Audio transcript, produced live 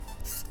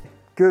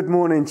Good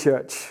morning,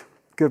 church.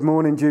 Good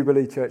morning,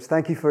 Jubilee Church.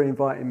 Thank you for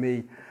inviting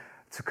me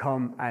to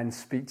come and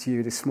speak to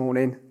you this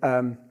morning.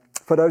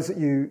 For those of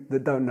you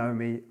that don't know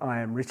me, I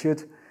am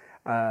Richard.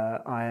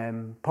 I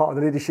am part of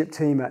the leadership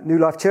team at New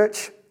Life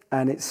Church,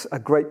 and it's a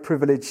great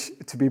privilege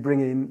to be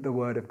bringing the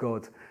Word of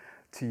God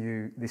to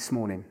you this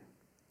morning.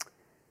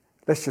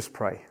 Let's just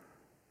pray.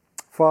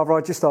 Father,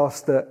 I just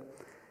ask that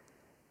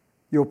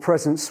your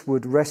presence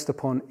would rest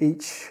upon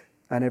each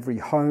and every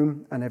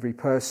home and every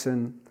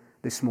person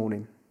this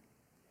morning.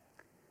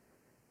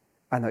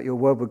 And that your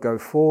word would go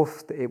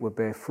forth, that it would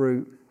bear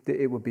fruit,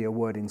 that it would be a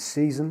word in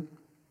season,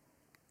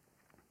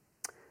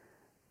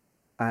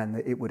 and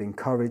that it would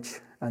encourage,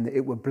 and that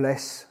it would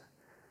bless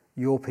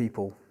your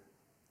people.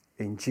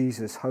 In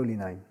Jesus' holy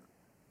name,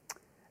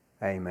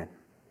 amen.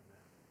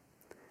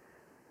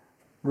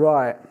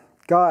 Right,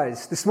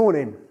 guys, this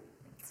morning,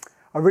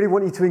 I really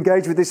want you to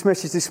engage with this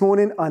message this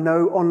morning. I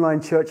know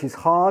online church is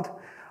hard.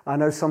 I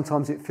know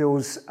sometimes it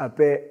feels a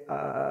bit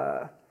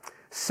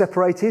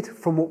separated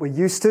from what we're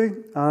used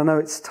to. I know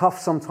it's tough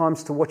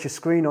sometimes to watch a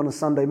screen on a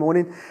Sunday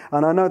morning.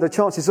 And I know the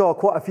chances are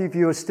quite a few of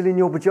you are still in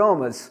your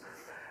pajamas.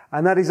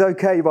 And that is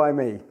okay by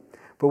me.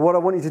 But what I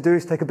want you to do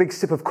is take a big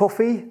sip of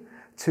coffee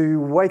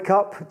to wake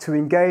up, to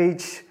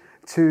engage,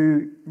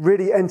 to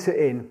really enter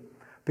in.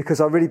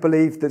 Because I really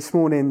believe this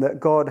morning that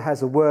God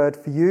has a word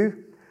for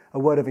you, a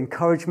word of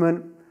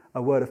encouragement,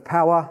 a word of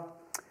power,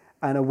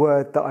 and a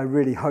word that I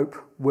really hope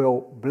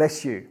will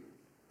bless you.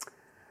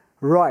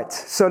 Right,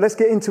 so let's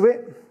get into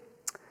it.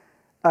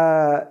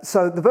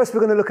 So the verse we're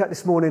going to look at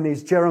this morning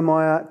is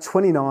Jeremiah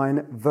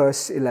 29,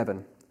 verse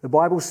 11. The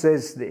Bible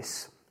says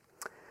this: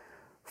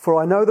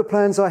 "For I know the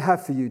plans I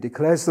have for you,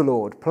 declares the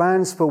Lord,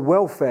 plans for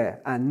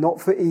welfare and not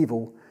for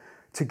evil,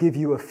 to give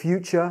you a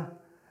future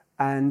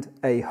and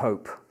a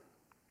hope."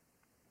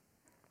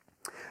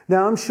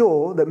 Now, I'm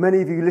sure that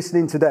many of you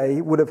listening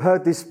today would have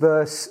heard this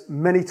verse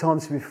many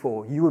times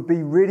before. You would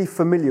be really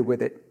familiar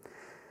with it.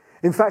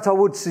 In fact, I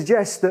would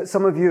suggest that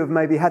some of you have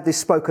maybe had this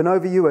spoken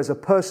over you as a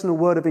personal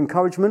word of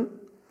encouragement.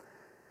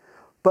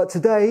 But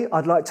today,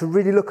 I'd like to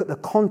really look at the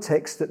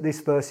context that this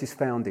verse is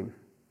found in,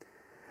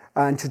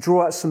 and to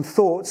draw out some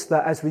thoughts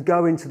that as we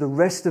go into the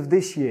rest of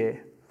this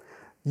year,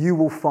 you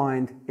will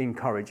find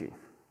encouraging.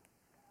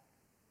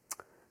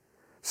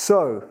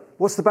 So,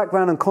 what's the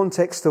background and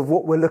context of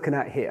what we're looking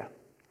at here?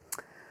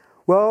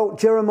 Well,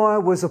 Jeremiah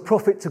was a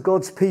prophet to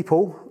God's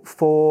people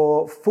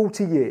for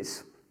 40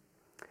 years.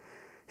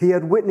 He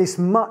had witnessed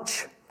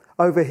much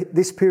over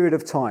this period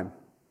of time.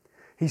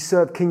 He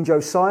served King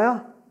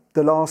Josiah,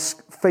 the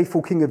last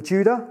faithful king of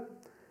Judah.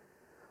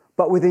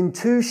 But within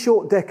 2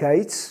 short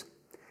decades,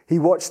 he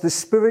watched the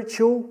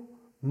spiritual,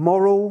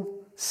 moral,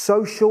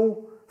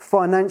 social,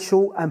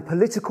 financial, and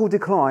political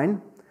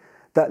decline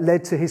that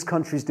led to his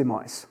country's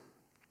demise.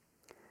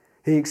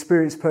 He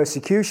experienced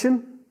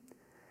persecution.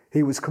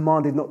 He was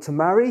commanded not to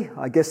marry.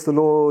 I guess the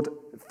Lord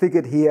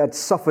figured he had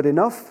suffered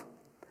enough.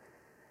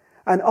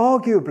 And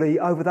arguably,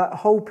 over that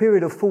whole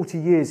period of 40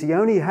 years, he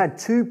only had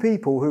 2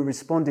 people who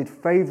responded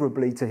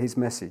favourably to his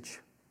message.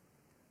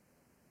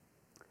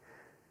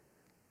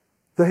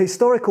 The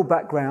historical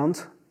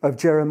background of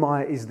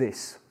Jeremiah is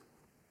this: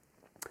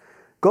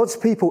 God's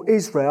people,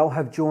 Israel,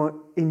 have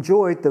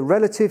enjoyed the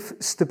relative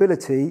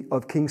stability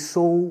of King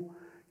Saul,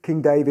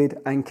 King David,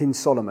 and King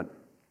Solomon.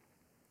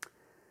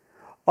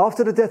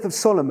 After the death of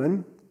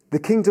Solomon, the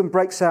kingdom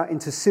breaks out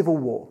into civil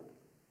war.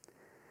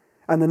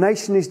 And the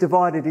nation is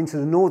divided into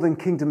the northern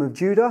kingdom of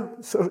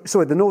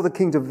the northern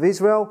kingdom of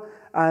Israel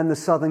and the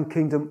southern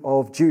kingdom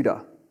of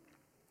Judah.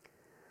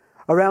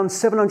 Around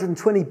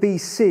 720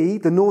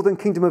 BC, the northern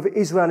kingdom of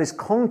Israel is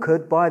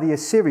conquered by the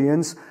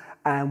Assyrians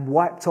and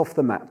wiped off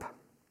the map.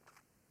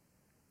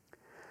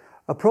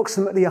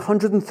 Approximately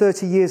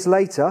 130 years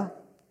later,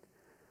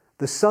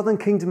 the southern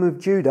kingdom of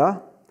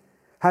Judah,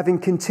 having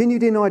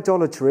continued in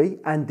idolatry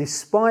and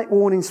despite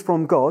warnings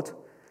from God,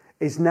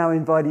 is now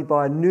invaded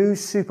by a new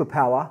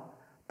superpower,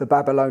 the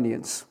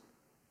Babylonians.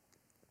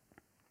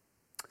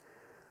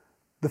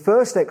 The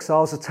first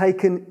exiles are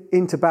taken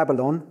into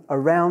Babylon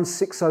around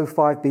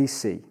 605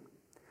 BC,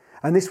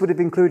 and this would have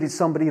included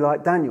somebody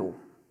like Daniel.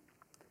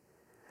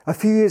 A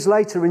few years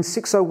later, in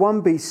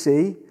 601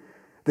 BC,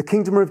 the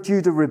kingdom of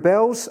Judah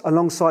rebels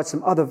alongside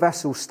some other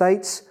vassal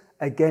states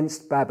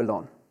against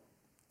Babylon.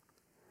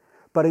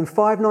 But in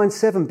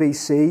 597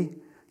 BC,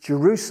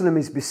 Jerusalem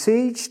is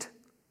besieged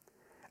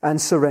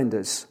and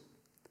surrenders.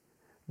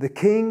 The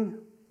king,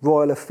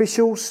 royal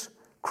officials,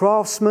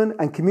 craftsmen,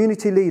 and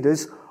community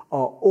leaders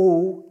are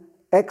all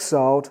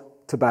exiled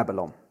to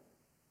Babylon.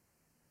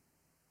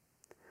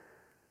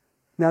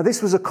 Now,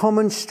 this was a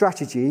common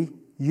strategy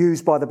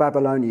used by the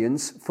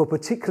Babylonians for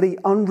particularly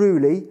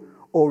unruly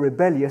or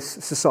rebellious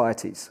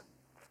societies.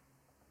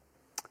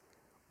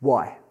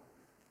 Why?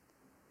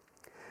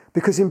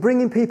 Because in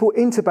bringing people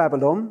into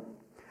Babylon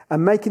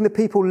and making the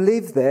people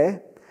live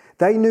there,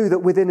 they knew that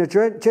within a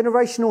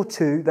generation or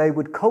 2, they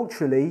would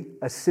culturally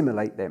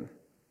assimilate them.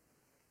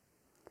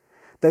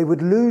 They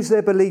would lose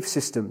their belief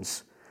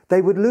systems.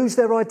 They would lose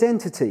their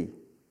identity.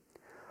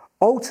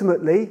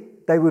 Ultimately,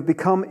 they would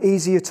become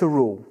easier to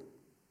rule.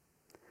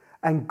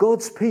 And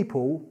God's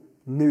people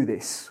knew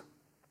this.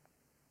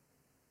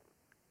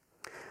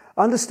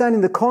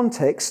 Understanding the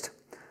context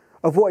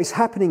of what is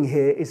happening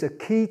here is a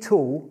key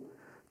tool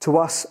to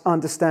us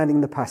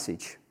understanding the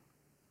passage.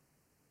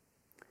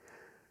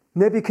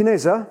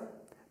 Nebuchadnezzar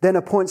then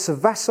appoints a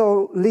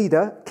vassal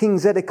leader, King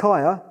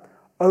Zedekiah,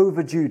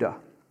 over Judah.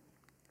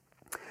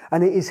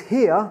 And it is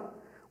here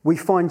we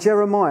find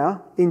Jeremiah,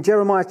 in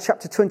Jeremiah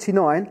chapter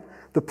 29,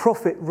 the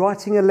prophet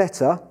writing a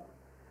letter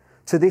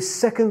to this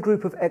second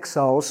group of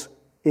exiles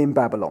in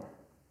Babylon.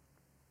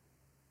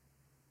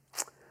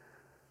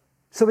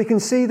 So we can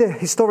see the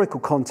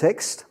historical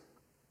context,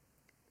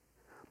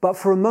 but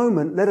for a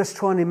moment, let us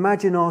try and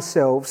imagine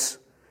ourselves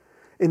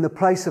in the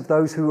place of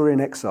those who were in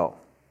exile.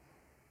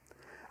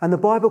 And the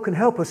Bible can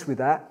help us with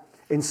that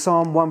in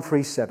Psalm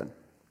 137.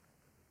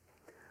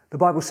 The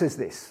Bible says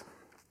this: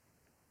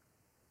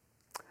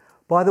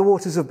 "By the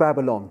waters of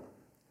Babylon,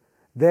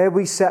 there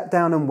we sat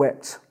down and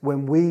wept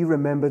when we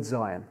remembered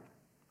Zion.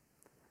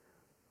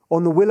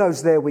 On the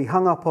willows there we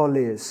hung up our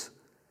lyres,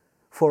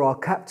 for our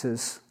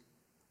captors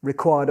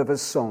required of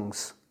us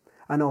songs,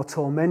 and our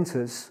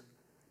tormentors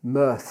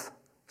mirth,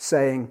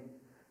 saying,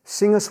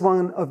 'Sing us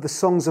one of the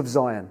songs of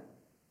Zion.'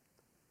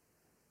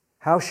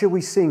 How shall we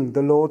sing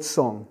the Lord's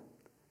song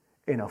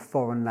in a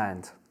foreign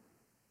land?"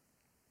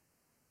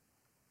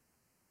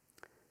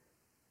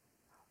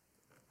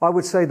 I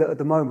would say that at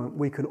the moment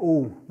we can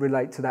all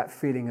relate to that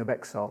feeling of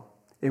exile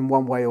in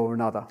one way or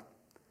another.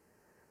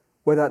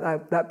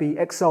 Whether that be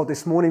exile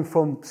this morning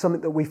from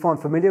something that we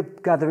find familiar,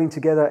 gathering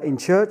together in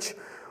church,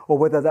 or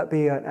whether that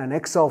be an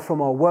exile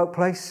from our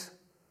workplace,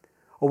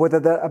 or whether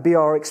that be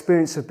our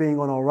experience of being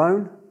on our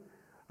own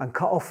and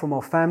cut off from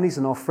our families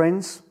and our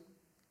friends.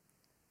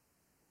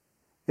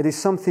 It is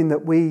something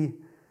that we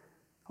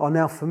are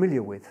now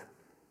familiar with.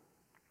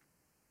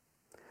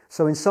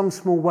 So in some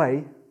small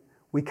way,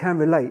 we can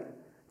relate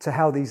to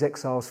how these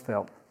exiles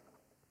felt.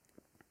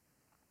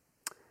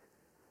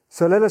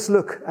 So let us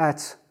look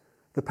at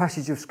the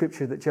passage of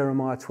Scripture that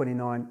Jeremiah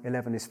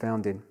 29:11 is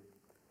found in.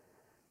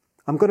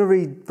 I'm going to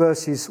read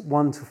verses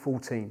 1 to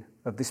 14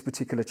 of this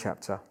particular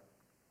chapter.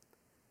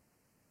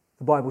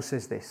 The Bible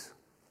says this: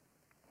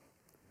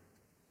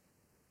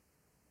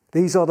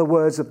 "These are the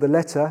words of the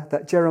letter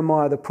that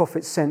Jeremiah the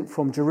prophet sent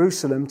from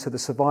Jerusalem to the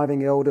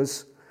surviving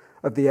elders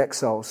of the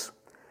exiles,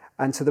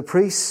 and to the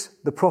priests,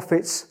 the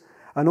prophets,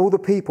 and all the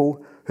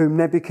people whom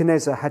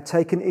Nebuchadnezzar had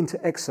taken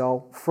into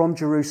exile from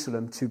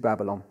Jerusalem to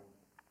Babylon.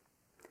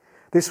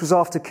 This was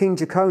after King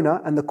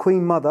Jeconiah and the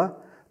queen mother,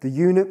 the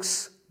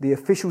eunuchs, the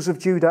officials of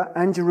Judah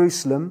and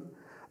Jerusalem,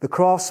 the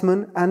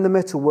craftsmen and the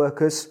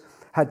metalworkers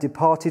had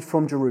departed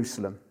from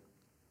Jerusalem.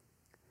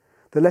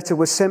 The letter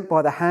was sent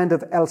by the hand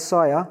of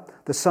Elsiah,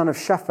 the son of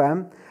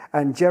Shaphan,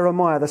 and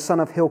Jeremiah, the son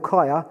of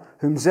Hilkiah,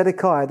 whom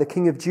Zedekiah, the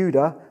king of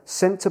Judah,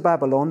 sent to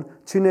Babylon,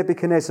 to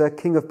Nebuchadnezzar,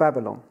 king of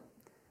Babylon.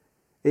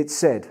 It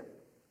said,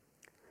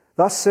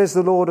 'Thus says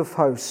the Lord of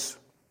hosts,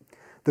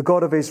 the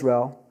God of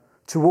Israel,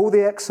 to all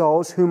the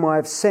exiles whom I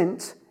have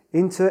sent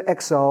into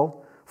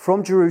exile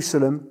from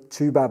Jerusalem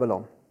to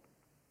Babylon.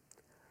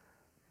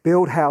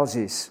 Build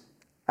houses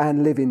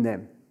and live in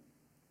them.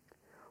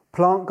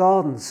 Plant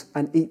gardens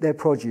and eat their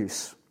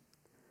produce.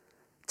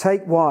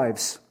 Take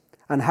wives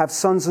and have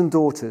sons and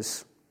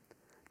daughters.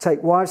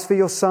 Take wives for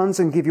your sons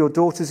and give your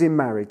daughters in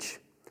marriage,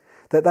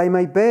 that they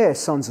may bear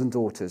sons and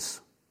daughters.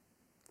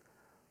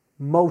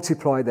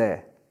 Multiply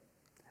there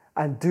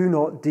and do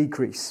not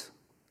decrease.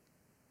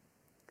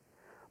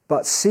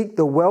 But seek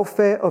the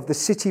welfare of the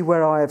city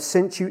where I have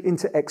sent you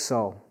into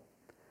exile,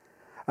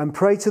 and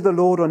pray to the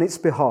Lord on its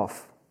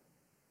behalf.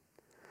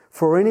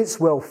 For in its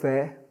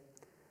welfare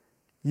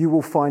you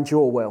will find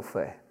your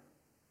welfare.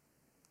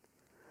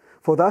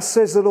 For thus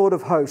says the Lord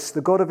of hosts,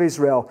 the God of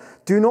Israel,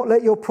 do not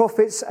let your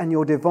prophets and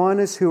your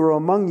diviners who are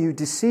among you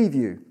deceive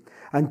you,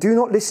 and do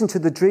not listen to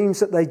the dreams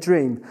that they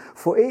dream,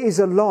 for it is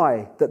a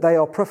lie that they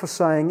are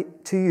prophesying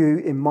to you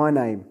in my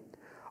name.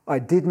 I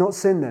did not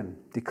send them,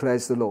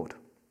 declares the Lord.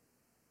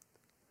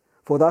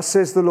 For thus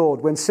says the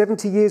Lord, when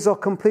 70 years are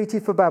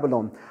completed for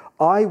Babylon,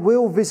 I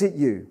will visit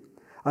you,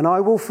 and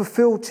I will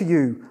fulfill to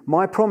you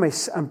my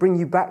promise and bring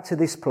you back to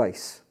this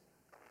place.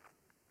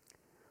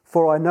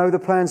 For I know the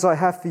plans I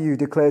have for you,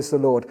 declares the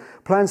Lord,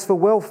 plans for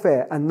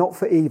welfare and not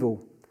for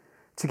evil,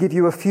 to give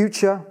you a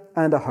future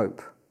and a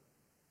hope.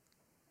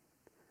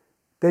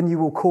 Then you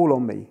will call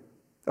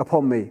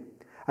upon me,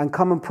 and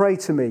come and pray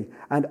to me,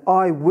 and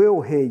I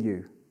will hear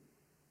you.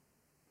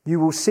 You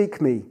will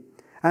seek me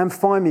and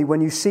find me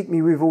when you seek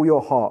me with all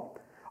your heart.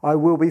 I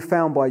will be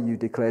found by you,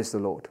 declares the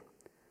Lord.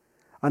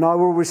 And I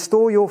will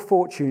restore your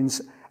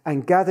fortunes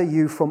and gather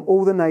you from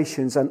all the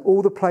nations and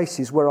all the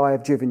places where I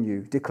have driven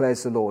you,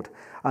 declares the Lord.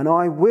 And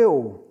I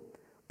will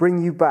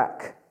bring you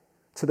back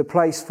to the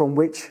place from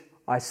which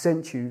I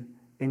sent you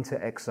into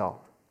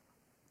exile.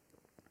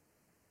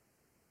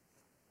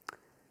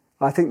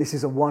 I think this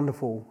is a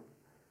wonderful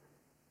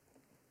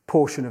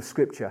portion of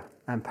Scripture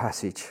and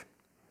passage.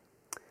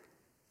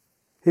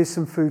 Here's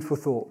some food for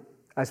thought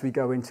as we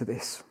go into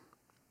this.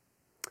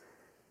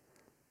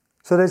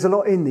 So there's a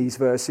lot in these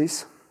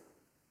verses.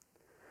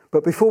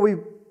 But before we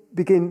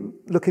begin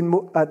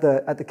looking at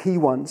the key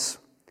ones,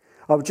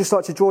 I would just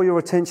like to draw your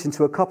attention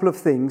to a couple of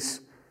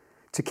things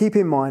to keep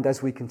in mind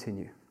as we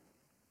continue.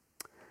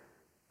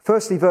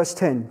 Firstly, verse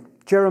 10,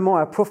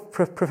 Jeremiah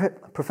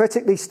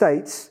prophetically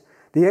states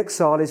the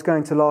exile is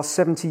going to last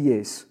 70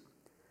 years,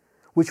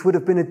 which would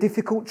have been a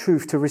difficult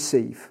truth to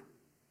receive.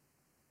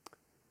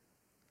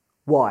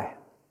 Why?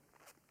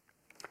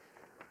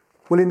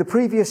 Well, in the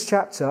previous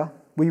chapter,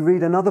 we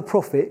read another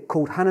prophet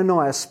called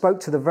Hananiah spoke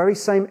to the very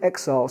same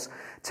exiles,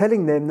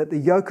 telling them that the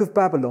yoke of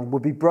Babylon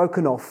would be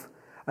broken off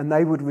and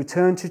they would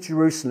return to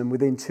Jerusalem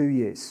within 2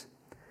 years.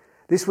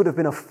 This would have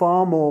been a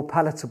far more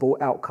palatable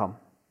outcome.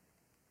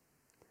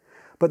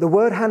 But the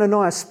word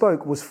Hananiah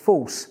spoke was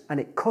false and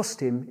it cost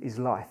him his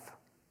life.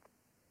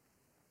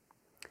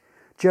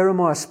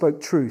 Jeremiah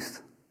spoke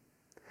truth,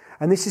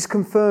 and this is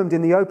confirmed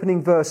in the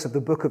opening verse of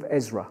the book of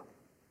Ezra.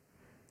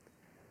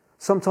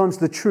 Sometimes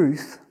the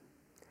truth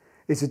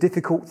is a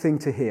difficult thing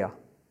to hear,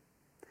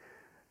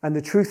 and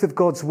the truth of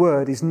God's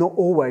word is not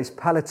always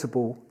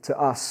palatable to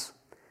us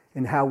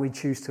in how we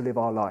choose to live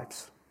our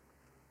lives.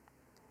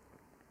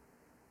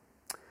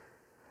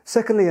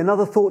 Secondly,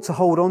 another thought to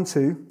hold on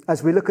to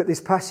as we look at this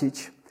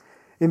passage.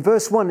 In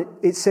verse 1,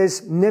 it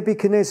says,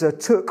 Nebuchadnezzar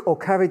took or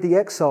carried the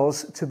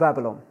exiles to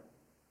Babylon.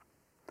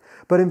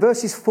 But in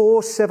verses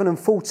 4, 7 and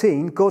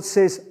 14, God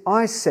says,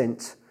 I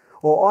sent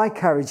or I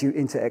carried you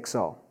into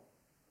exile.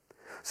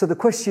 So the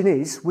question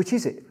is, which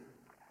is it?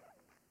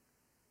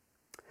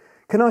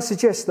 Can I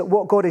suggest that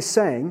what God is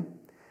saying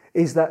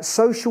is that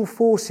social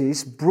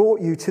forces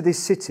brought you to this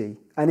city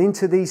and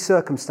into these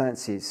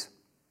circumstances.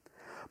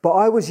 But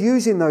I was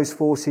using those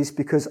forces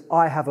because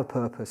I have a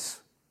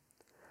purpose.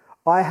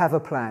 I have a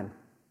plan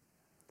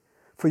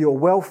for your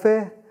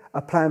welfare,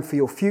 a plan for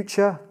your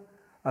future,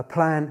 a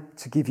plan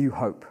to give you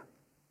hope.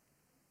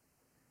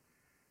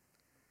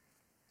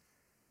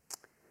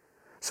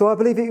 So I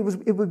believe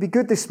it would be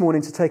good this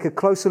morning to take a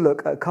closer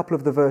look at a couple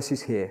of the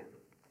verses here.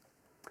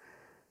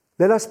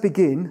 Let us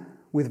begin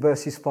with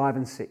verses 5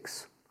 and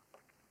 6.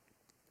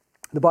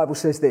 The Bible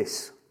says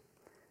this: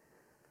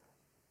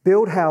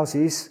 build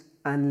houses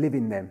and live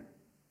in them.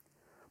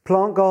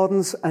 Plant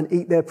gardens and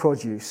eat their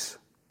produce.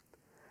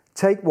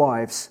 Take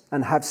wives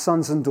and have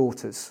sons and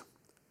daughters.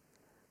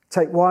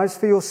 Take wives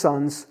for your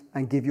sons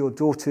and give your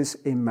daughters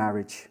in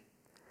marriage,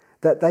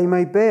 that they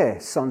may bear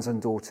sons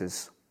and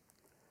daughters.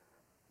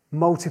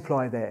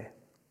 Multiply there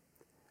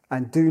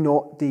and do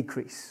not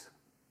decrease.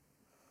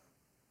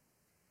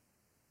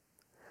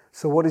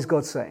 So what is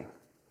God saying?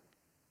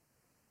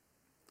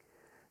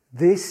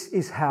 This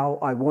is how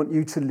I want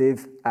you to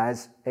live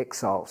as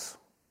exiles.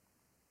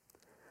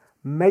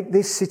 Make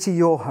this city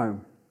your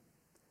home.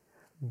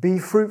 Be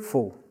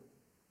fruitful,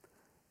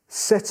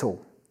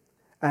 settle,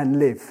 and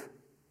live.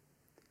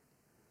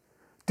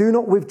 Do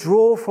not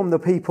withdraw from the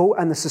people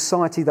and the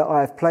society that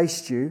I have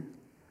placed you,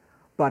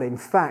 but in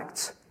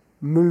fact,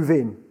 move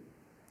in.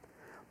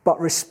 But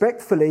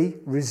respectfully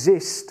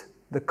resist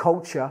the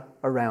culture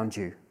around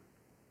you.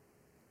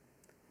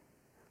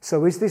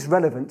 So is this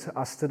relevant to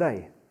us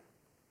today?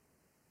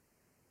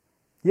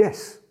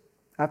 Yes,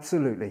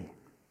 absolutely.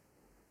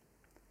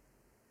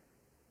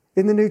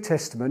 In the New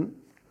Testament,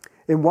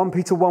 in 1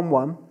 Peter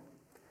 1:1,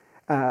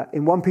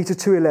 in 1 Peter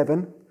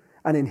 2:11,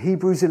 and in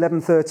Hebrews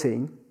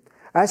 11:13,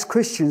 as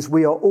Christians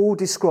we are all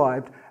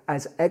described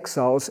as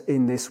exiles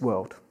in this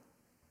world.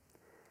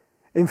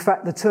 In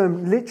fact, the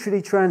term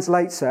literally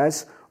translates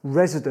as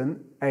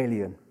resident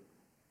alien.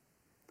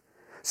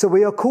 So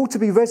we are called to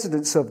be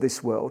residents of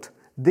this world,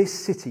 this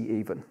city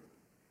even.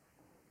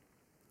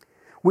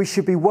 We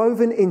should be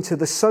woven into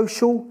the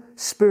social,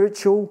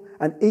 spiritual,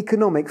 and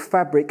economic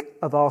fabric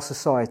of our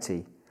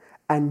society,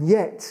 and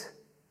yet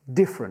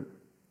different,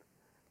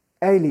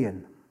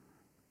 alien,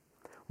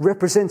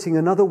 representing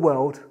another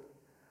world,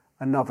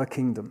 another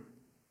kingdom.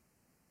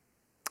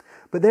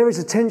 But there is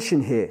a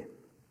tension here.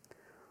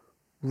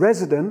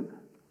 Resident,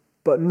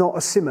 but not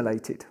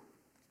assimilated.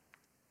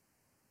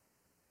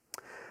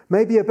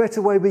 Maybe a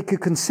better way we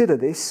could consider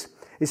this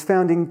is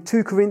found in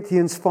 2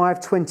 Corinthians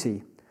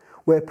 5:20,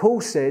 where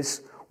Paul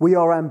says, we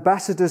are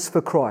ambassadors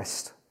for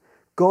Christ,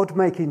 God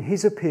making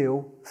his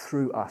appeal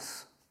through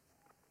us.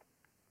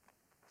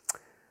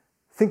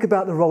 Think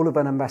about the role of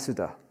an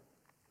ambassador.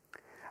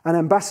 An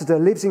ambassador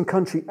lives in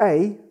country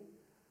A,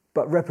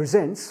 but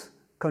represents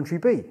country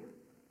B.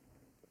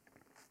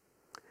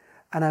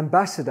 An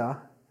ambassador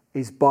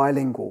is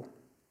bilingual.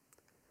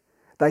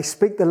 They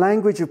speak the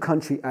language of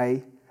country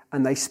A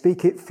and they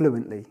speak it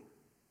fluently.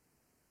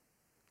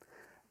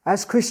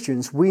 As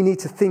Christians, we need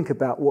to think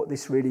about what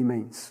this really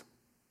means.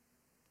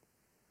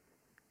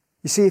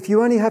 You see, if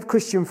you only have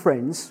Christian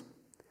friends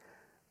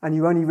and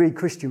you only read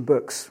Christian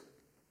books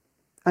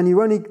and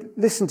you only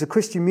listen to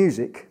Christian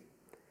music,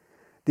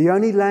 the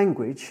only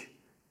language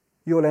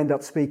you'll end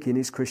up speaking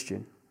is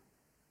Christian.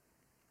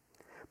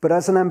 But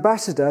as an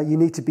ambassador, you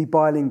need to be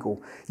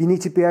bilingual. You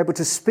need to be able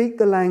to speak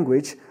the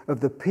language of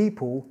the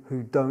people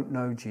who don't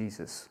know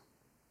Jesus.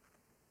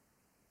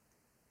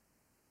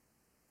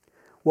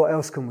 What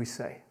else can we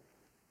say?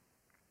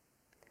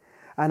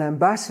 An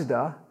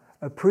ambassador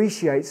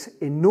appreciates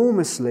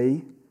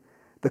enormously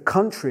the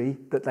country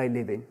that they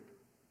live in.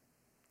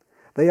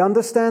 They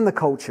understand the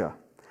culture,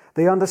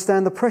 they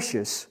understand the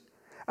pressures,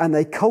 and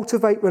they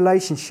cultivate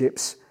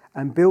relationships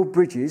and build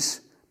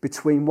bridges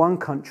between one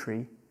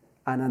country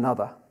and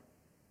another.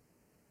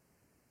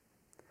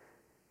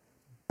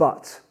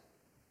 But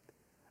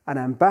an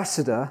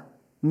ambassador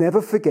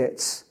never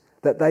forgets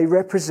that they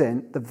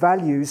represent the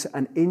values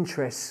and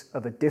interests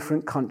of a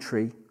different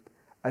country,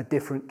 a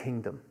different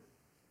kingdom.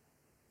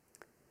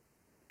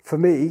 For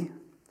me,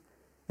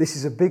 this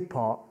is a big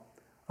part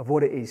of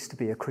what it is to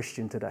be a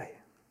Christian today.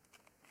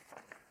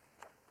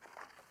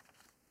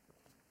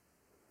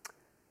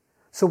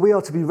 So we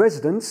are to be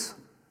residents,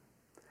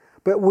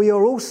 but we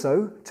are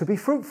also to be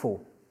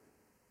fruitful.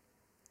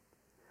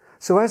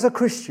 So as a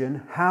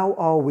Christian, how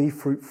are we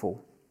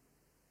fruitful?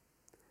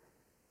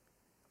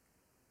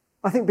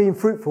 I think being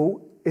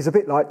fruitful is a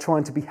bit like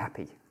trying to be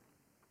happy.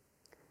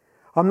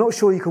 I'm not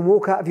sure you can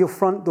walk out of your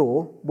front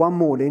door one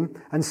morning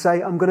and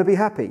say, I'm going to be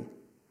happy.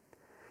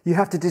 You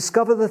have to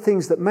discover the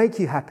things that make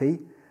you happy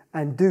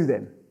and do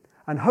them.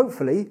 And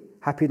hopefully,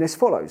 happiness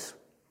follows.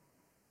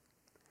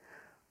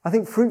 I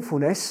think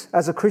fruitfulness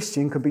as a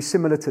Christian can be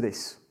similar to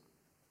this.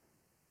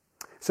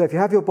 So if you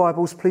have your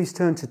Bibles, please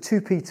turn to 2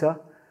 Peter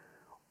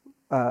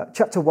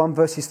chapter 1,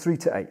 verses 3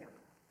 to 8. The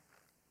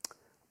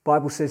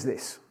Bible says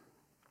this: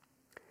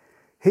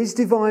 His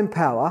divine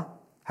power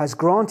has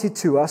granted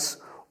to us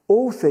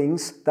all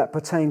things that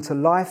pertain to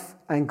life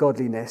and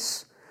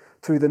godliness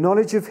through the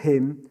knowledge of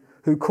Him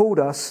who called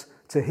us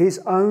to His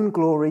own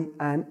glory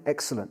and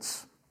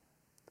excellence,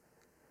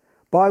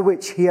 by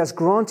which He has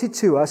granted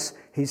to us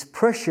His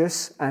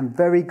precious and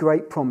very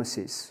great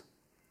promises,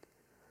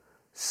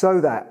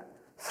 so that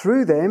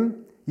through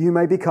them you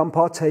may become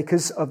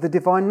partakers of the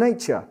divine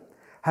nature,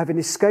 having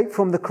escaped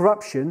from the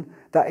corruption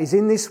that is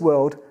in this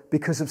world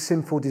because of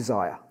sinful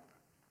desire.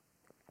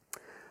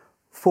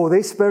 For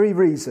this very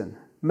reason,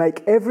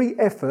 make every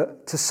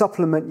effort to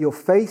supplement your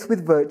faith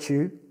with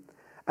virtue,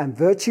 and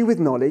virtue with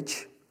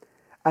knowledge,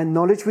 and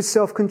knowledge with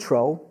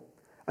self-control,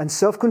 and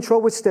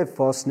self-control with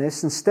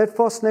steadfastness, and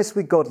steadfastness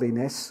with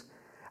godliness,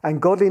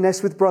 and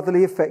godliness with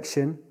brotherly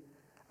affection,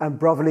 and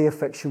brotherly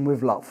affection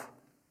with love.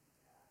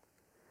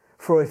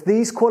 For if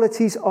these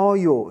qualities are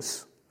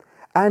yours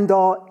and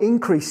are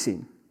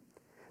increasing,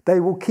 they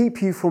will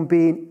keep you from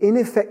being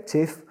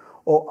ineffective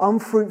or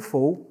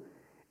unfruitful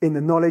in the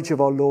knowledge of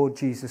our Lord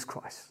Jesus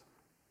Christ.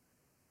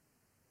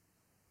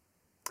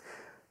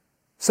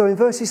 So in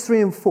verses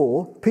 3 and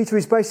 4, Peter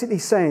is basically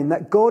saying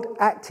that God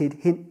acted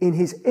in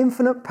His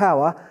infinite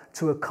power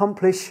to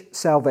accomplish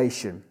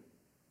salvation.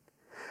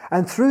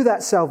 And through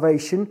that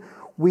salvation,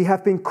 we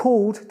have been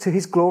called to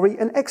His glory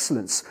and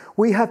excellence.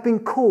 We have been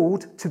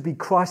called to be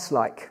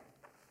Christ-like.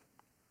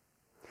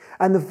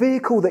 And the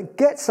vehicle that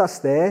gets us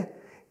there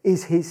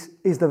is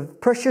the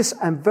precious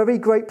and very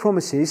great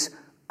promises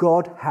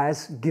God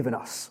has given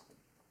us.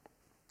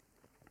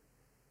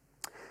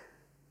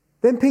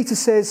 Then Peter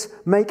says,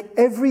 make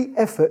every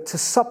effort to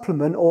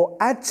supplement or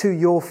add to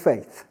your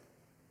faith.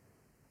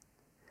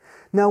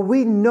 Now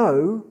we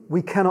know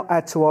we cannot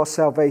add to our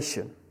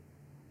salvation.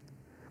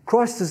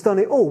 Christ has done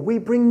it all. We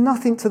bring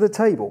nothing to the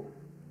table.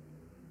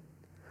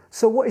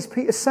 So what is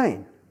Peter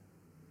saying?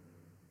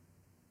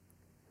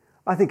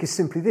 I think it's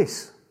simply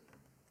this: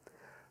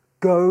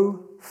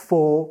 go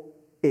for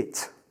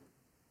it.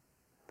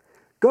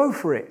 Go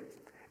for it.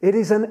 It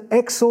is an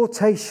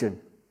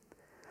exhortation.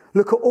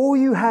 Look at all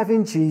you have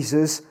in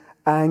Jesus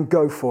and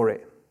go for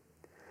it.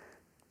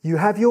 You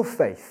have your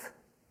faith,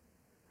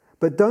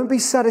 but don't be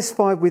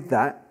satisfied with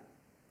that.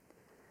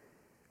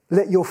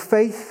 Let your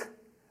faith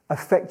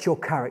affect your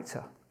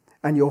character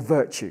and your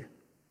virtue.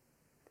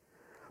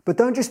 But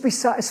don't just be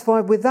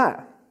satisfied with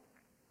that.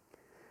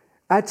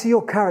 Add to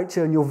your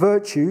character and your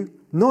virtue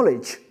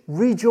knowledge.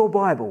 Read your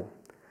Bible.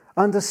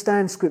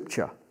 Understand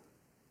Scripture.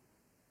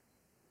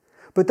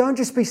 But don't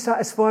just be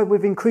satisfied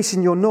with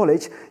increasing your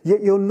knowledge,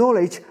 yet your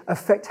knowledge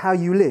affect how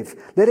you live.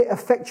 Let it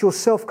affect your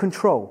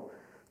self-control.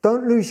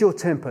 Don't lose your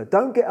temper.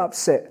 Don't get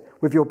upset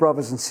with your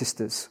brothers and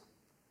sisters.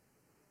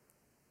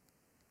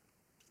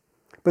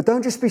 But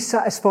don't just be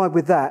satisfied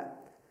with that.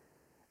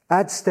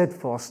 Add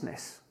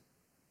steadfastness.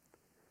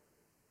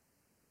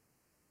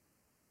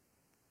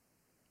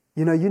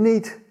 You know, you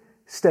need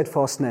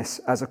steadfastness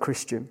as a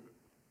Christian.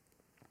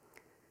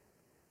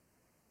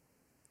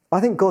 I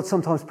think God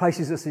sometimes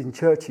places us in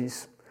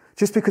churches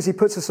just because He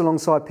puts us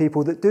alongside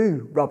people that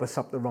do rub us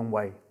up the wrong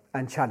way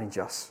and challenge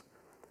us.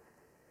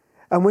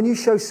 And when you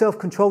show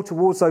self-control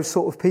towards those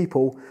sort of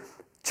people,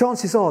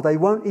 chances are they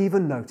won't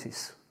even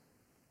notice.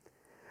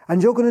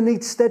 And you're going to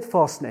need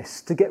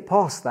steadfastness to get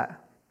past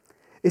that.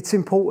 It's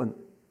important.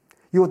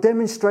 You're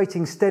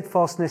demonstrating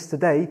steadfastness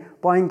today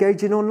by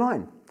engaging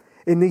online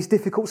in these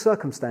difficult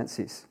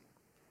circumstances.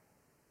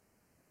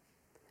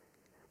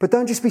 But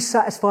don't just be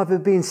satisfied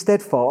with being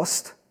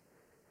steadfast.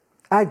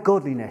 Add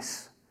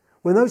godliness.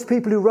 When those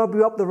people who rub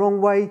you up the wrong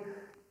way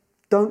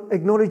don't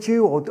acknowledge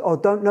you or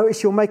don't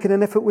notice you're making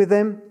an effort with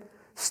them,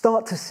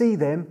 start to see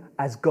them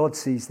as God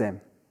sees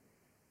them.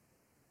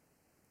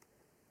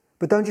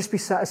 But don't just be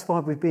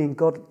satisfied with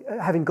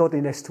having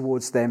godliness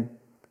towards them.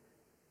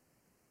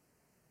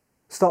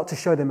 Start to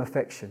show them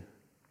affection.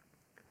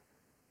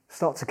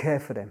 Start to care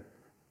for them.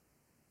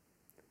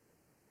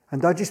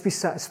 And don't just be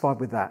satisfied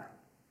with that.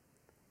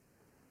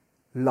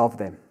 Love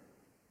them.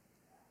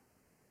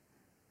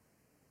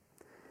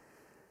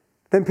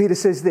 Then Peter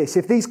says this,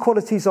 if these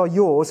qualities are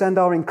yours and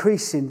are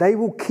increasing, they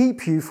will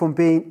keep you from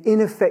being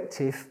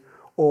ineffective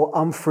or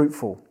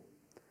unfruitful,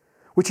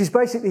 which is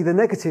basically the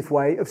negative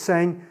way of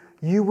saying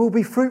you will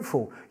be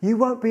fruitful. You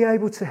won't be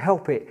able to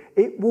help it.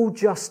 It will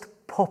just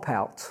pop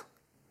out.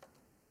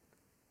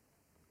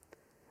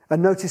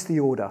 And notice the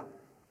order.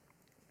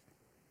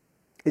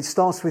 It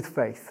starts with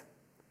faith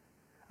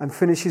and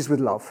finishes with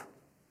love.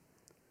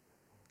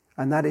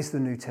 And that is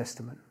the New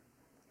Testament.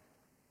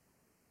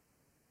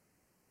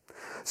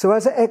 So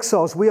as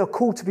exiles, we are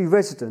called to be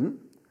resident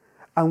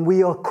and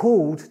we are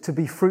called to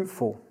be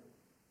fruitful.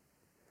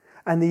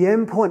 And the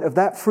end point of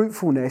that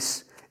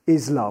fruitfulness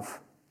is love.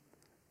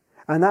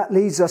 And that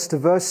leads us to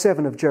verse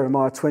 7 of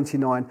Jeremiah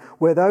 29,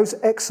 where those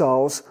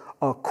exiles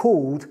are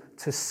called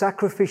to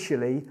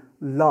sacrificially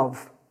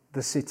love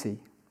the city.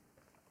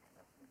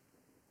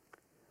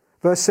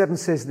 Verse 7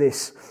 says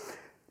this,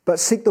 but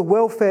seek the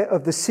welfare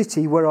of the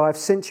city where I have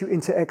sent you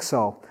into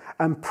exile,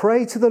 and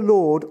pray to the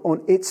Lord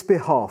on its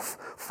behalf,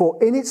 for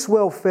in its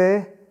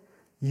welfare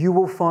you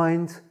will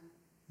find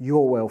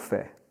your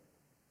welfare.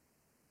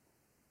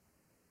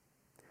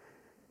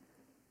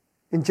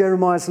 In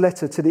Jeremiah's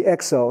letter to the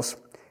exiles,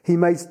 he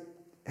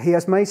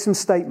has made some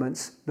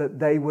statements that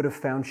they would have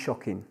found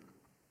shocking.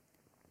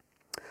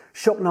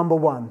 Shock number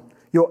 1,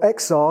 your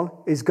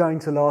exile is going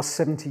to last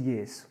 70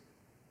 years.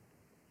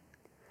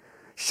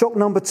 Shock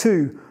number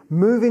 2,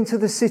 move into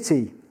the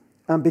city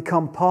and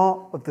become part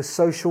of the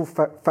social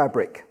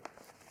fabric.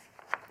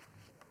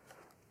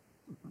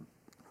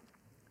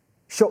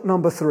 Shock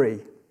number 3,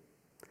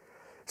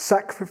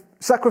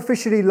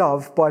 sacrificially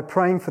love by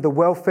praying for the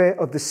welfare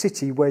of the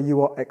city where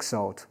you are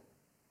exiled.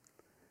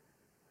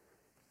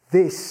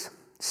 This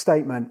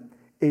statement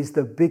is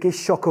the biggest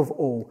shock of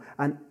all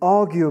and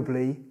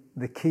arguably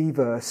the key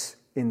verse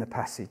in the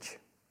passage.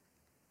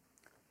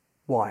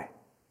 Why?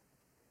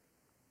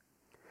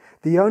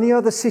 The only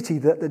other city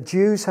that the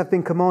Jews have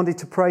been commanded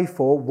to pray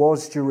for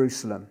was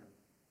Jerusalem.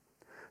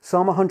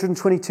 Psalm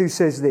 122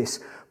 says this,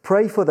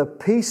 pray for the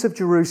peace of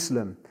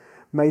Jerusalem.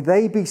 May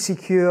they be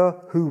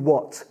secure who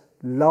what?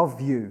 Love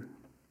you.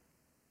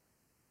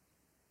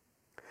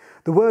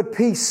 The word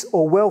peace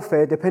or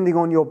welfare, depending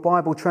on your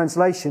Bible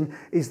translation,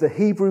 is the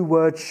Hebrew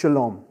word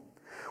shalom,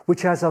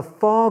 which has a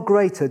far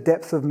greater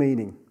depth of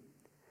meaning.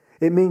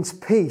 It means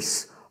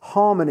peace,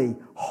 harmony,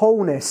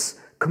 wholeness,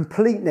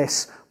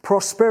 completeness,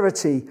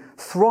 prosperity,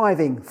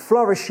 thriving,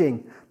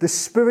 flourishing, the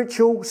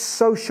spiritual,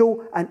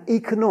 social, and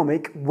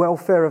economic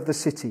welfare of the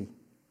city.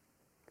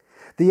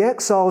 The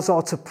exiles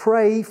are to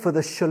pray for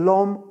the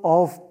shalom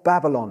of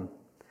Babylon.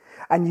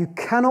 And you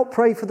cannot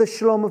pray for the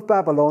shalom of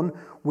Babylon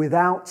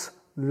without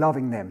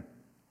loving them.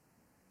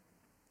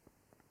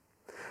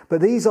 But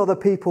these are the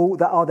people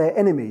that are their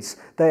enemies.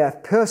 They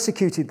have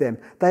persecuted them.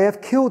 They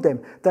have killed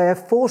them. They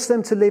have forced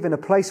them to live in a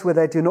place where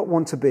they do not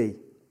want to be.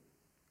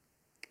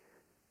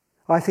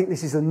 I think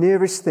this is the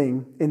nearest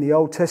thing in the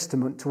Old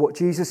Testament to what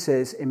Jesus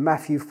says in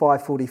Matthew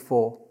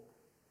 5:44.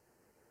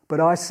 But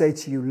I say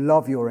to you,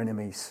 love your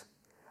enemies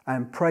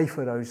and pray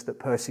for those that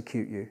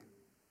persecute you.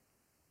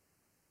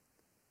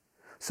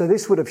 So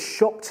this would have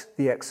shocked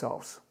the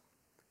exiles,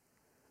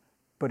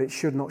 but it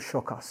should not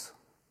shock us.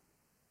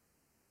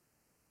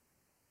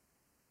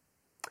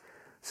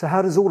 So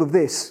how does all of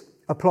this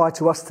apply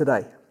to us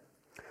today?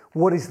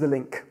 What is the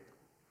link?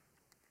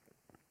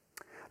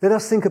 Let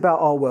us think about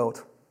our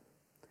world.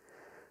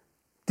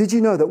 Did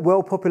you know that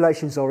world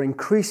populations are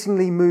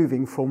increasingly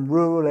moving from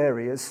rural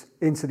areas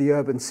into the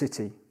urban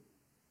city?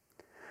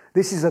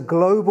 This is a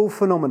global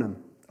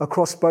phenomenon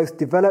across both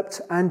developed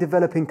and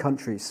developing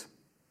countries.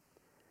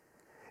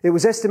 It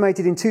was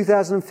estimated in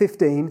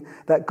 2015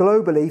 that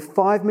globally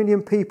 5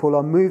 million people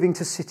are moving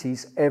to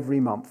cities every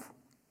month.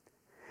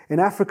 In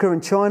Africa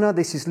and China,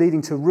 this is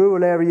leading to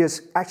rural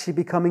areas actually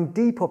becoming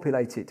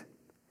depopulated.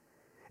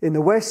 In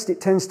the West, it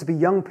tends to be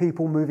young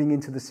people moving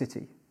into the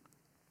city.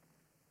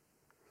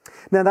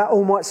 Now, that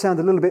all might sound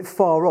a little bit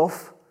far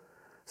off.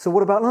 So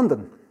what about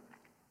London?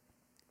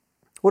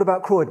 What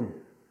about Croydon?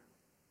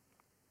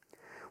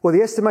 Well,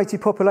 the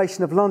estimated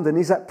population of London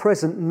is at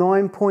present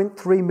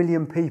 9.3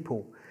 million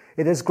people.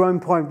 It has grown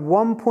by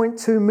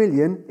 1.2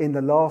 million in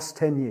the last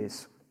 10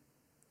 years.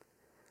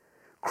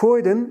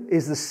 Croydon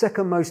is the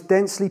second most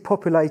densely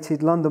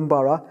populated London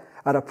borough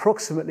at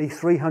approximately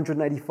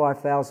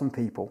 385,000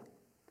 people.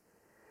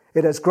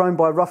 It has grown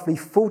by roughly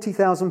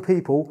 40,000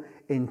 people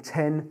in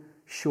 10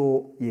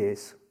 short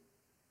years.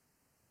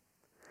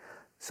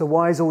 So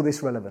why is all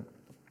this relevant?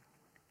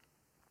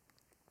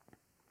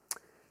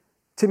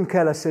 Tim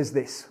Keller says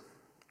this: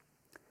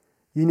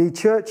 you need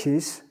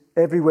churches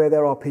everywhere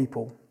there are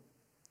people.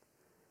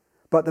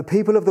 But the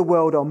people of the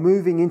world are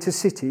moving into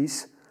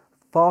cities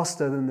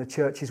faster than the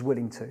church is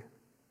willing to.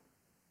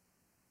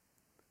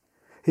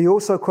 He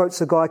also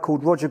quotes a guy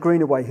called Roger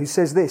Greenaway who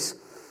says this: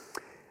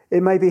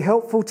 "It may be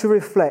helpful to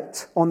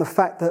reflect on the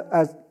fact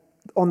that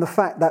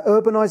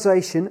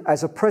urbanisation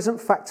as a present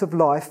fact of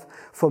life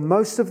for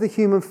most of the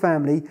human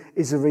family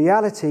is a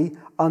reality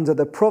under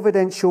the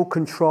providential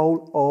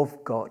control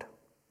of God."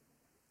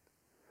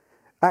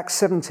 Acts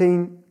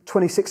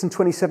 17:26 and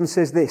 27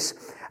 says this: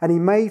 "And he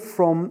made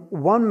from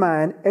one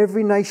man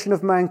every nation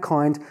of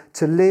mankind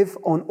to live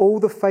on all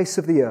the face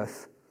of the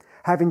earth,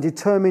 having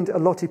determined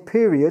allotted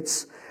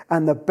periods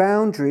and the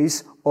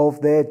boundaries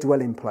of their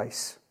dwelling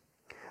place,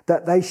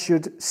 that they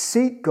should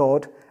seek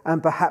God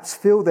and perhaps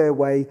feel their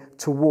way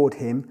toward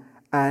him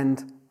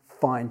and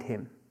find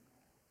him."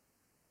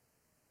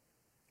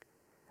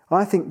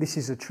 I think this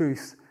is a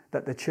truth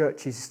that the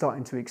church is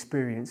starting to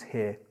experience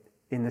here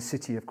in the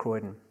city of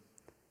Croydon.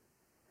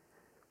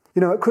 You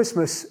know, at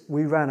Christmas,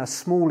 we ran a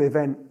small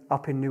event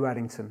up in New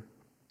Addington.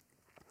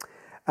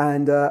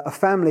 And a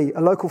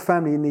local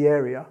family in the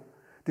area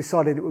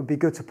decided it would be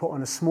good to put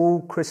on a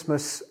small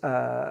Christmas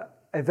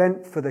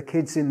event for the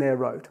kids in their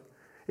road.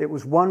 It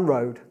was one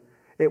road.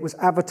 It was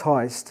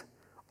advertised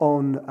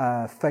on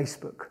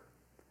Facebook,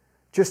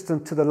 just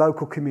to the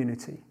local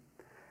community.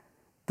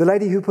 The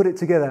lady who put it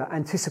together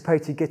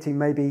anticipated getting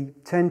maybe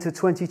 10 to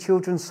 20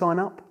 children sign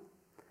up.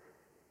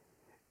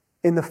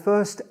 In the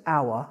first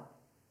hour,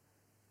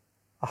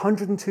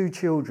 102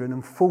 children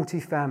and 40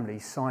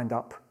 families signed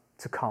up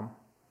to come.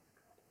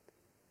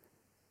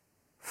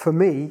 For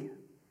me,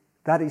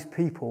 that is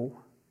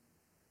people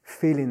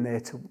feeling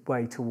their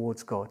way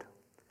towards God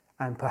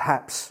and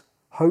perhaps,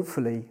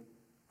 hopefully,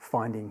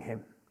 finding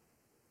him.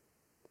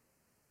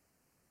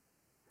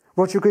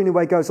 Roger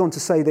Greenaway goes on to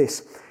say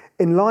this: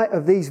 "In light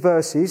of these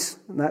verses,"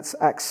 and that's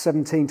Acts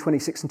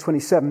 17:26 and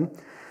 27,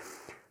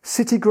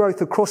 "city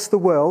growth across the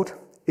world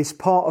is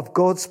part of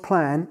God's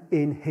plan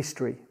in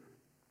history.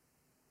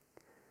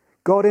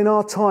 God in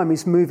our time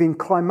is moving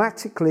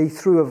climatically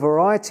through a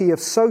variety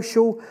of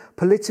social,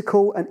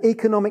 political and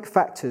economic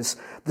factors.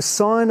 The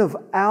sign of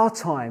our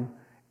time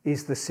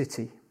is the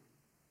city.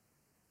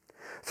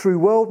 Through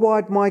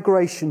worldwide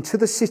migration to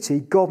the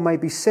city, God may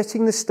be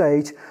setting the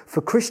stage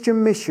for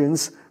Christian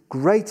mission's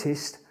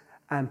greatest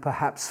and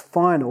perhaps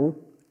final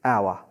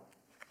hour."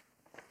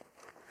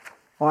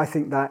 I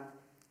think that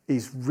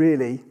is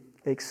really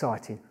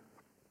exciting.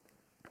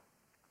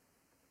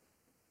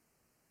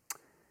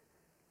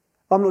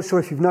 I'm not sure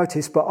if you've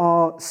noticed, but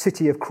our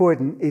city of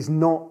Croydon is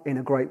not in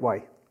a great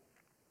way.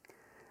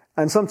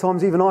 And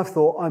sometimes even I've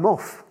thought I'm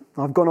off.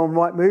 I've gone on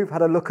Rightmove,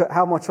 had a look at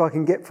how much I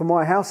can get from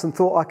my house and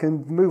thought I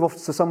can move off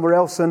to somewhere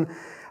else and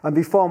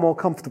be far more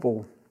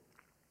comfortable.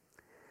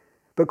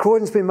 But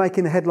Croydon's been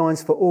making the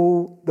headlines for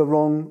all the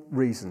wrong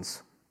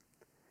reasons.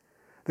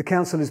 The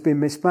council has been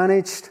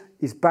mismanaged,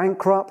 is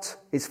bankrupt,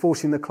 it's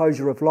forcing the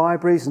closure of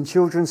libraries and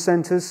children's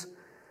centres.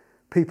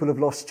 People have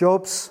lost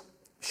jobs.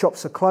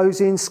 Shops are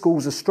closing,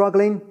 schools are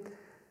struggling,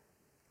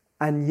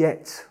 and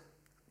yet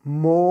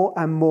more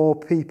and more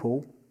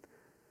people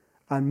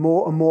and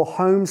more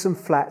homes and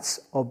flats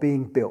are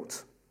being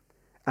built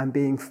and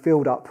being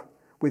filled up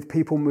with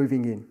people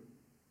moving in.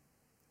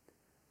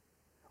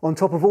 On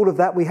top of all of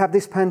that, we have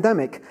this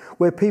pandemic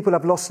where people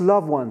have lost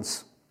loved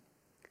ones.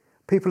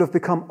 People have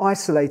become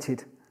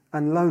isolated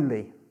and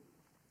lonely.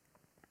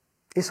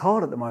 It's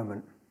hard at the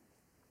moment.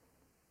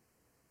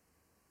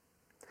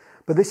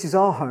 But this is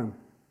our home.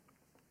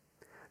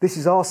 This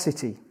is our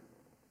city.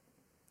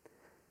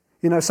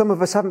 You know, some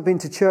of us haven't been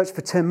to church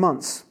for 10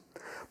 months,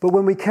 but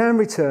when we can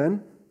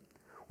return,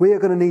 we are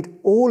going to need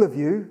all of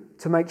you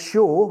to make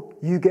sure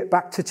you get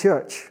back to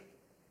church.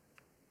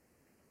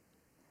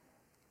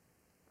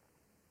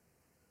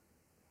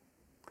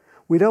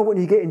 We don't want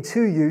you getting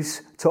too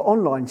used to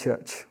online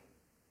church,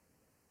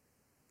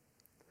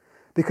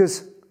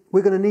 because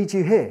we're going to need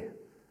you here.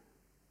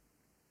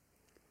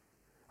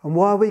 And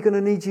why are we going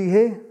to need you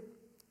here?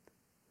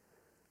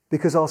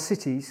 Because our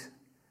cities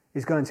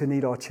is going to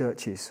need our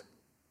churches.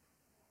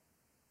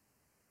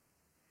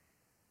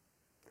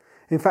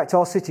 In fact,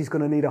 our city is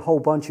going to need a whole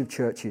bunch of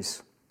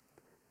churches.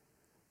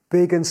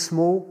 Big and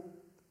small,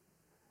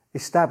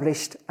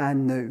 established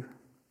and new.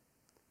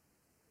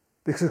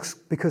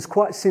 Because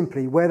quite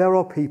simply, where there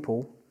are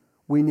people,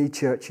 we need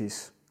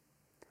churches.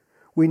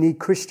 We need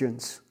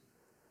Christians,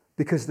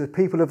 because the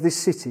people of this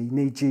city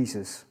need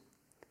Jesus.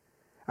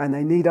 And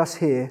they need us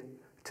here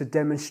to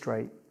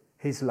demonstrate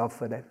his love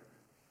for them.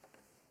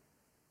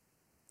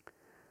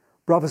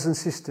 Brothers and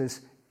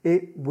sisters,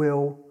 it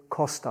will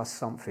cost us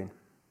something.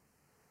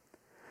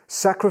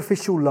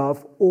 Sacrificial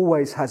love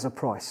always has a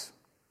price.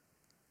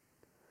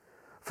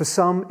 For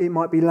some, it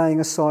might be laying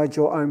aside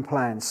your own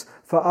plans.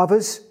 For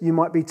others, you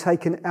might be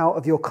taken out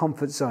of your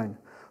comfort zone.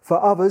 For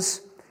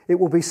others, it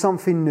will be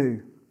something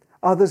new.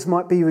 Others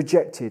might be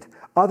rejected.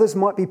 Others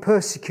might be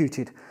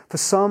persecuted. For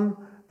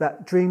some,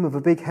 that dream of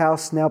a big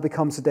house now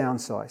becomes a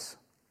downsize.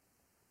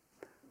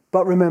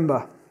 But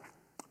remember,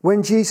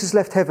 when Jesus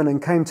left heaven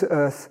and came to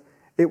earth,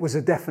 it was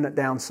a definite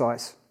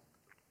downsize.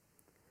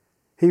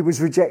 He was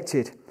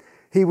rejected.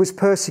 He was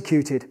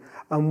persecuted.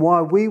 And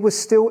while we were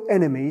still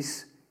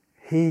enemies,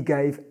 He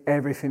gave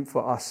everything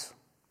for us.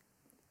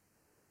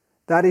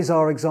 That is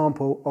our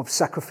example of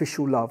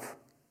sacrificial love.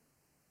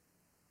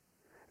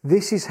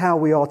 This is how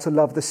we are to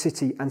love the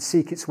city and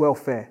seek its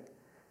welfare.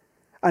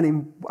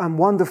 And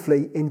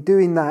wonderfully, in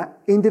doing that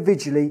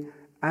individually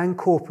and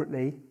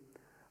corporately,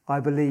 I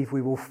believe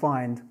we will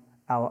find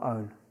our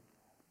own.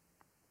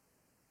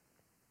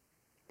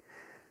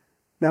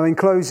 Now, in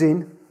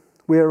closing,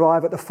 we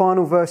arrive at the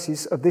final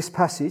verses of this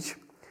passage,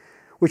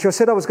 which I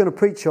said I was going to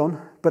preach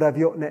on, but I've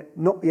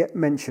not yet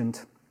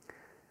mentioned.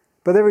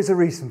 But there is a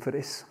reason for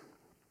this.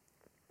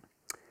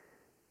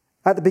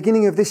 At the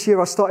beginning of this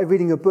year, I started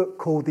reading a book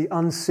called The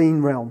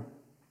Unseen Realm.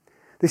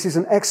 This is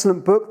an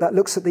excellent book that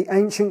looks at the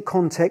ancient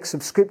context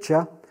of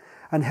Scripture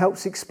and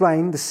helps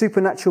explain the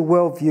supernatural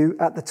worldview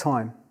at the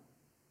time.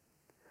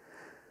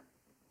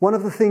 One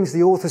of the things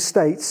the author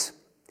states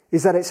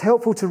is that it's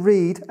helpful to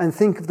read and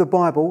think of the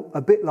Bible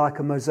a bit like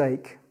a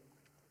mosaic,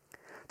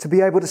 to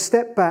be able to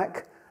step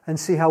back and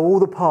see how all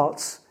the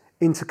parts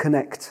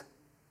interconnect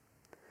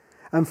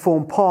and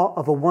form part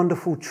of a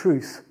wonderful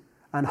truth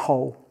and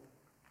whole.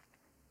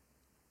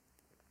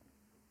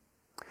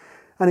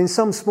 And in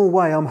some small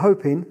way, I'm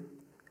hoping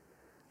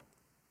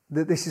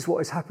that this is what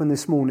has happened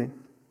this morning.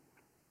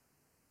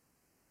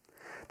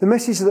 The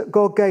message that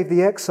God gave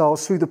the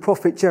exiles through the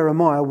prophet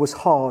Jeremiah was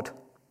hard.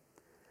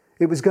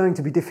 It was going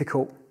to be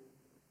difficult.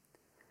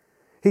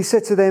 He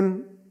said to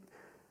them,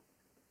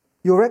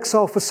 "Your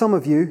exile for some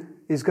of you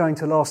is going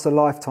to last a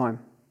lifetime."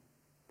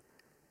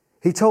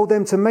 He told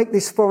them to make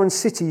this foreign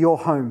city your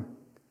home,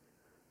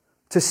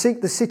 to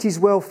seek the city's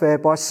welfare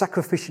by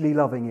sacrificially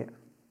loving it.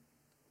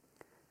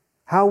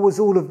 How was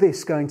all of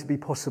this going to be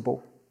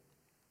possible?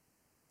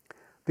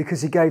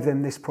 Because he gave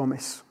them this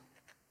promise.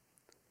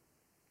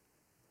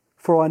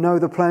 "For I know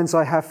the plans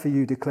I have for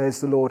you,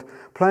 declares the Lord,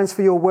 plans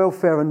for your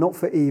welfare and not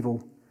for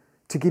evil,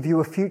 to give you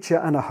a future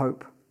and a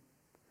hope.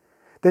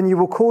 Then you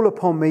will call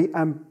upon me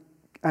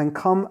and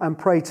come and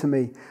pray to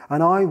me,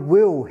 and I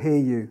will hear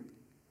you.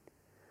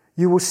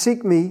 You will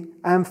seek me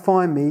and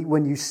find me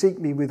when you seek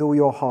me with all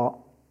your heart.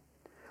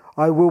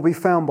 I will be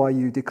found by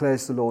you,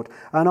 declares the Lord,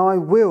 and I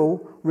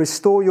will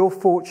restore your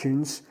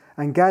fortunes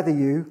and gather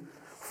you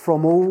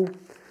from all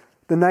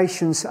the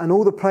nations and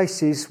all the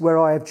places where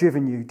I have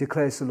driven you,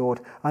 declares the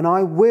Lord, and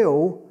I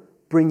will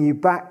bring you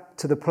back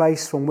to the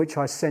place from which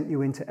I sent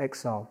you into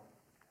exile."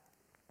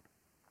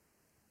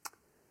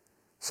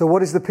 So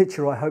what is the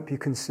picture I hope you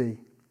can see?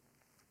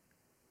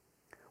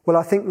 Well,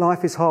 I think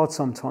life is hard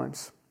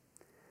sometimes.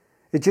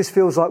 It just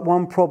feels like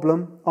one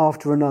problem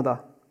after another,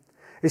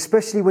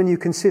 especially when you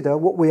consider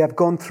what we have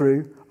gone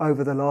through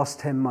over the last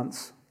 10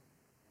 months.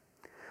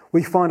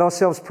 We find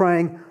ourselves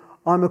praying,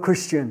 "I'm a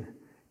Christian,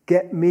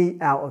 get me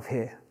out of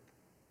here."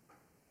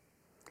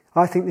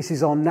 I think this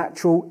is our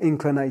natural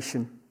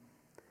inclination.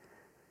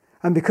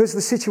 And because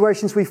the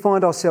situations we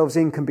find ourselves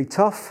in can be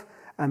tough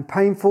and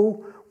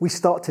painful, we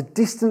start to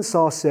distance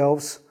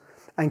ourselves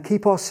and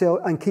keep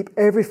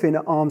everything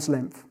at arm's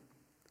length.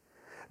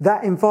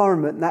 That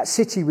environment, that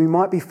city we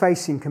might be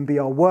facing can be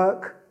our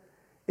work,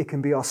 it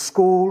can be our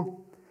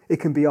school, it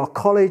can be our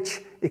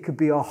college, it can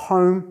be our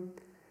home,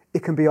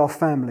 it can be our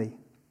family.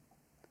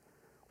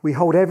 We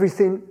hold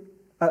everything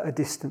at a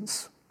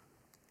distance.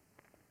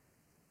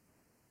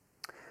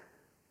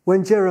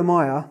 When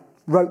Jeremiah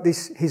wrote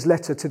his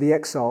letter to the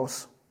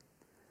exiles,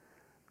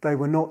 they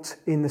were not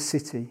in the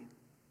city.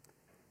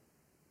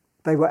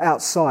 They were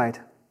outside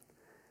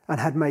and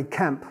had made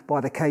camp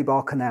by the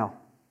Kebar Canal.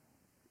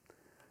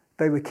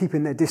 They were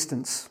keeping their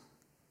distance.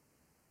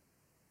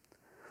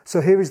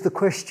 So here is the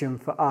question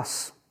for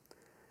us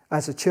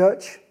as a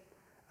church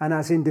and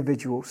as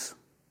individuals.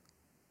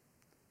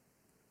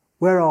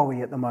 Where are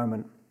we at the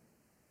moment?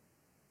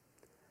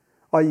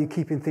 Are you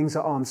keeping things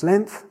at arm's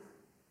length?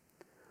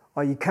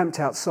 Are you camped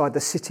outside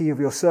the city of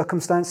your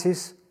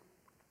circumstances?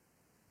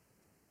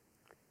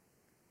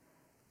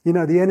 You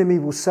know, the enemy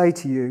will say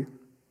to you,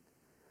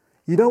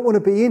 "You don't want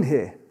to be in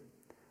here.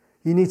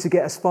 You need to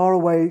get as far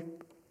away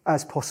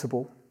as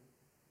possible."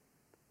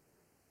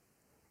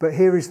 But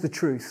here is the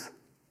truth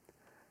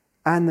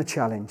and the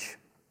challenge.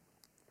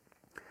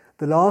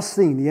 The last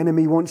thing the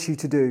enemy wants you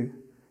to do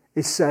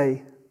is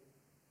say,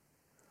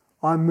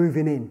 "I'm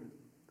moving in.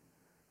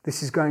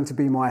 This is going to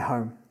be my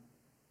home."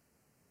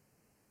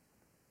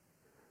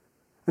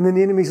 And then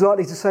the enemy is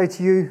likely to say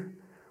to you,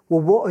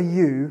 "Well, what are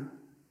you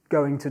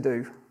going to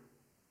do?"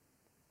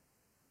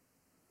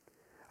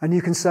 And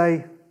you can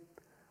say,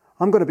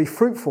 "I'm going to be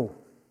fruitful."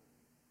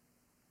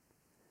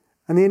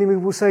 And the enemy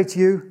will say to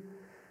you,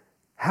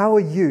 "How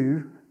are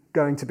you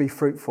going to be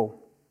fruitful?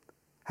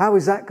 How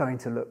is that going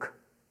to look?"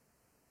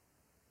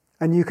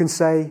 And you can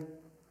say,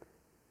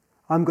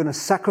 "I'm going to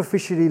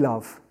sacrificially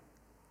love."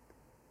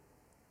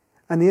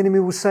 And the enemy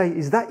will say,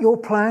 "Is that your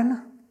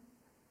plan?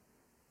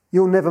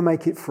 You'll never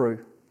make it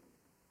through."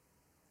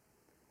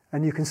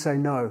 And you can say,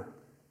 "No,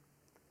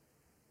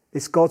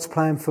 it's God's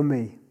plan for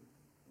me.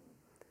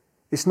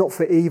 It's not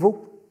for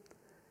evil,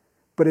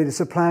 but it is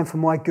a plan for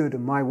my good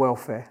and my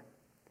welfare.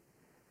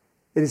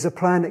 It is a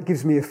plan that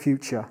gives me a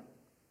future.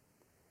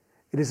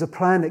 It is a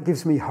plan that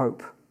gives me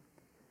hope.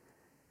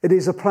 It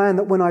is a plan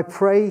that when I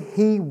pray,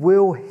 he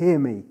will hear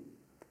me.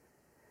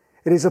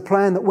 It is a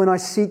plan that when I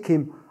seek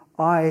him,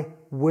 I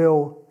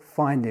will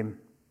find him.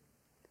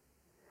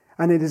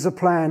 And it is a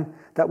plan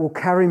that will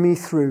carry me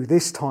through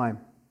this time.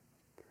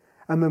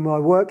 And when my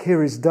work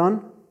here is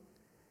done,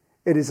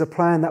 it is a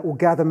plan that will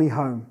gather me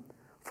home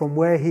from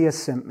where he has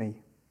sent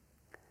me,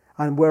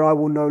 and where I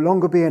will no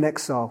longer be an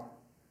exile,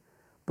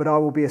 but I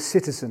will be a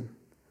citizen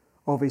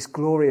of his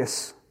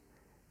glorious,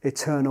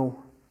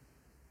 eternal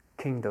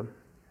kingdom.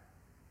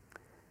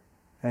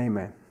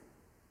 Amen.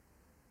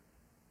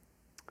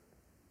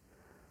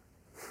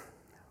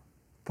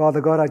 Father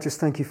God, I just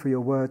thank you for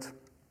your word.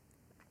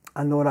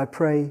 And Lord, I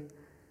pray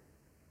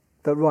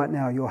that right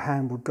now your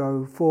hand would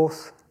go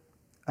forth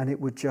and it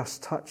would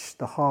just touch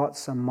the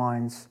hearts and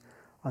minds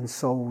and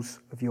souls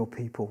of your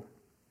people.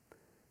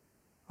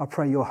 I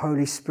pray your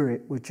Holy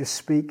Spirit would just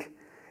speak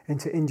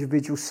into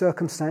individual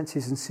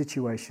circumstances and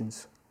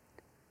situations.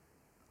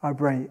 I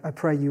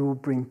pray you will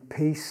bring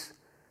peace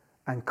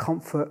and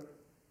comfort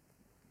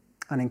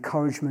and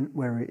encouragement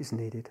where it is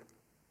needed.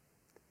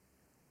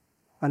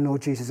 And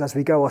Lord Jesus, as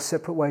we go our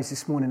separate ways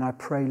this morning, I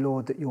pray,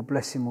 Lord, that your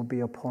blessing will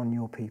be upon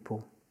your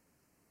people,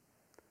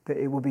 that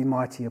it will be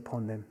mighty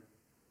upon them.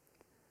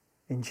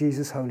 In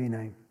Jesus' holy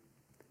name,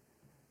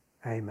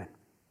 amen.